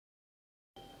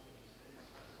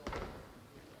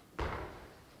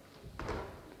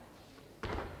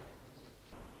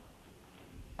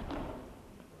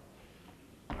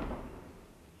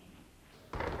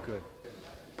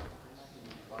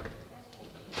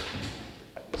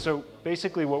So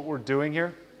basically what we're doing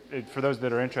here, for those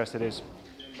that are interested, is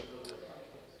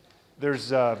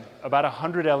there's about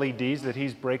 100 LEDs that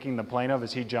he's breaking the plane of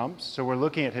as he jumps. So we're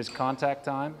looking at his contact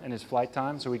time and his flight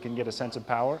time so we can get a sense of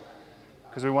power,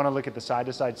 because we want to look at the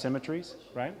side-to-side symmetries,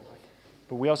 right?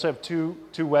 But we also have two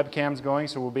webcams going,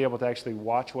 so we'll be able to actually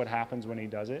watch what happens when he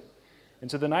does it. And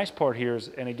so the nice part here is,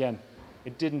 and again,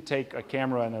 it didn't take a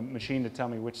camera and a machine to tell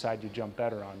me which side you jump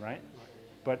better on, right?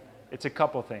 But it's a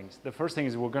couple things. The first thing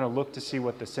is we're going to look to see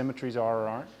what the symmetries are or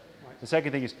aren't. The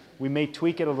second thing is we may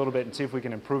tweak it a little bit and see if we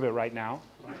can improve it right now.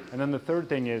 And then the third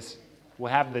thing is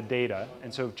we'll have the data.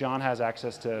 And so if John has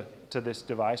access to this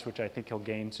device, which I think he'll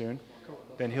gain soon,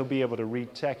 then he'll be able to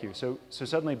retech you. So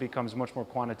suddenly it becomes much more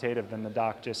quantitative than the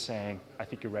doc just saying, I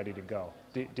think you're ready to go.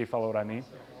 Do you follow what I mean?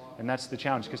 And that's the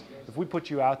challenge, because if we put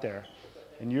you out there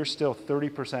and you're still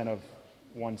 30% of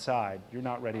one side, you're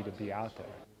not ready to be out there.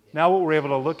 Now what we're able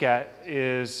to look at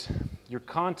is your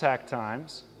contact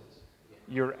times,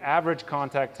 your average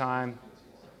contact time,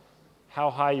 how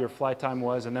high your flight time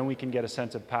was, and then we can get a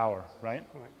sense of power, right?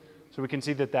 So we can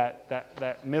see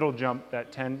that middle jump,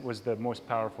 that 10, was the most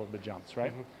powerful of the jumps,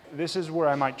 right? This is where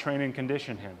I might train and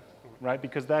condition him, right?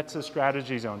 Because that's a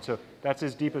strategy zone. So that's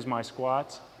as deep as my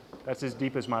squats. That's as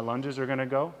deep as my lunges are going to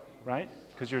go, right?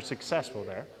 Because you're successful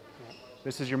there.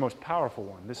 This is your most powerful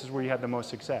one. This is where you had the most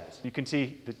success. You can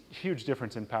see the huge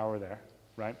difference in power there,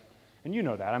 right? And you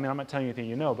know that. I mean, I'm not telling you anything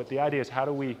you know, but the idea is how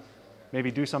do we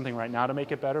maybe do something right now to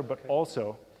make it better, but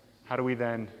also how do we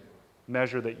then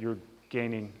measure that you're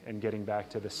gaining and getting back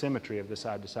to the symmetry of the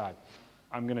side to side.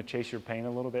 I'm going to chase your pain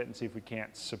a little bit and see if we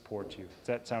can't support you. Does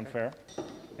that sound fair?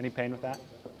 Any pain with that?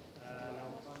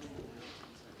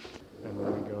 No. And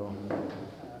then we go.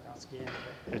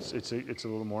 It's a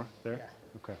little more there?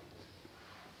 Yeah. Okay.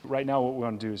 Right now what we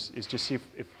want to do is just see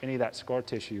if any of that scar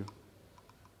tissue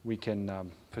we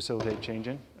can facilitate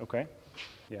changing. Okay?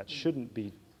 Yeah, it shouldn't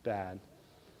be bad.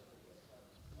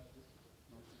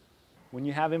 When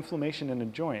you have inflammation in a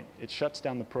joint, it shuts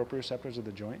down the proprioceptors of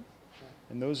the joint,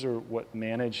 and those are what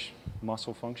manage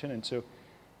muscle function, and so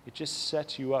it just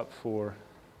sets you up for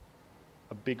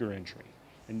a bigger injury.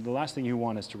 And the last thing you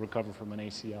want is to recover from an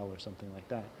ACL or something like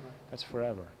that. That's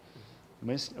forever. A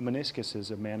meniscus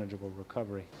is a manageable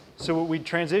recovery. So what we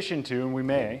transition to, and we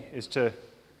may, is to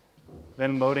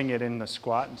then loading it in the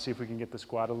squat and see if we can get the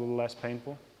squat a little less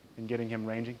painful and getting him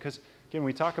ranging. Because again,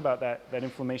 we talk about that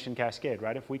inflammation cascade,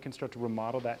 right? If we can start to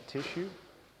remodel that tissue,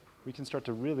 we can start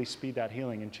to really speed that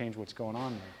healing and change what's going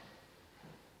on there.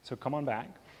 So come on back.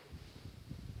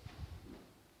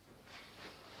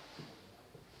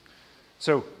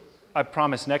 So I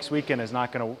promise next weekend is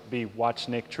not going to be watch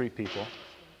Nick treat people.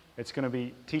 It's going to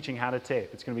be teaching how to tape.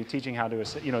 It's going to be teaching how to,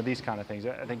 you know, these kind of things.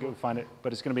 I think you'll find it,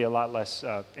 but it's going to be a lot less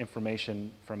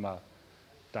information from a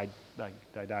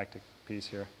didactic piece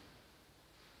here.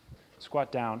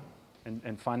 Squat down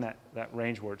and find that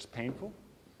range where it's painful.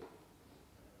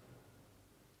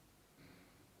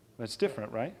 That's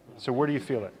different, right? So where do you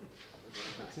feel it?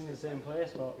 It's in the same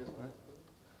place, but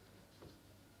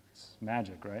it's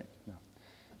magic, right? No.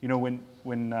 You know,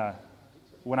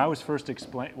 when I was first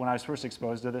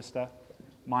exposed to this stuff,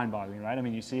 mind-boggling, right? I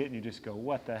mean, you see it and you just go,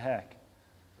 what the heck?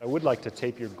 I would like to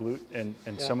tape your glute and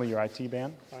some of your IT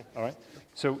band. All right.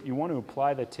 So you want to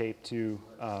apply the tape to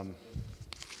a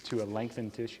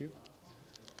lengthened tissue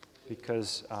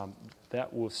because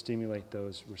that will stimulate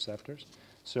those receptors.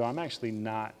 So I'm actually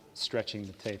not stretching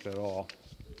the tape at all,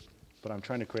 but I'm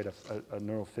trying to create a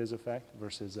neurophys effect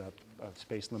versus a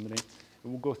space limiting.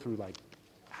 And we'll go through like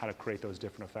how to create those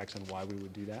different effects and why we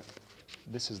would do that.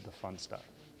 This is the fun stuff.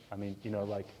 I mean, you know,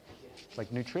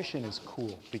 like nutrition is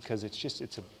cool because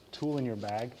it's a tool in your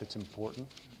bag that's important.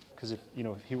 Because if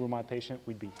he were my patient,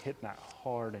 we'd be hitting that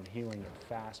hard and healing it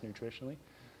fast nutritionally.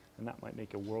 And that might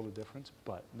make a world of difference,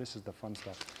 but this is the fun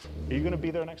stuff. Are you going to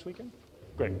be there next weekend?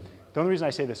 Great. The only reason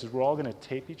I say this is we're all going to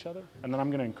tape each other, and then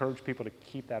I'm going to encourage people to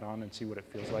keep that on and see what it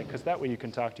feels like, because that way you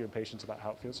can talk to your patients about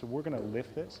how it feels. So we're going to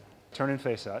lift this, turn and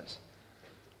face us,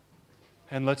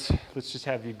 and let's just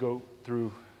have you go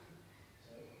through.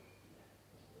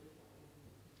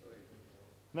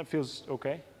 And that feels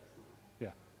okay? Yeah.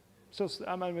 So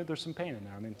I mean, there's some pain in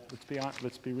there. I mean, let's be honest,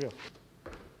 let's be real.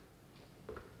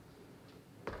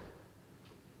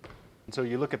 And so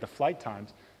you look at the flight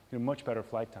times, much better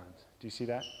flight times. Do you see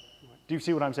that? Do you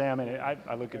see what I'm saying? I mean,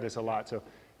 I look at this a lot. So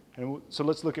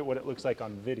let's look at what it looks like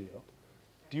on video.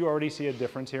 Do you already see a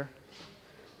difference here?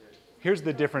 Here's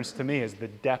the difference to me is the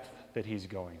depth that he's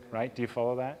going, right? Do you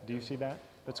follow that? Do you see that?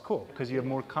 That's cool, because you have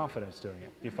more confidence doing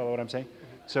it. Do you follow what I'm saying?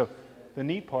 So the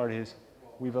neat part is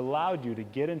we've allowed you to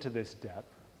get into this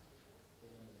depth.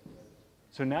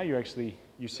 So now you're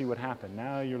you see what happened.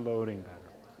 Now you're loading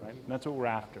better, right? And that's what we're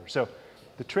after. So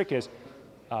the trick is,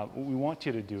 what we want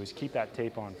you to do is keep that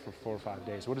tape on for 4 or 5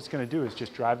 days. What it's going to do is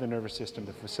just drive the nervous system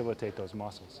to facilitate those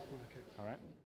muscles.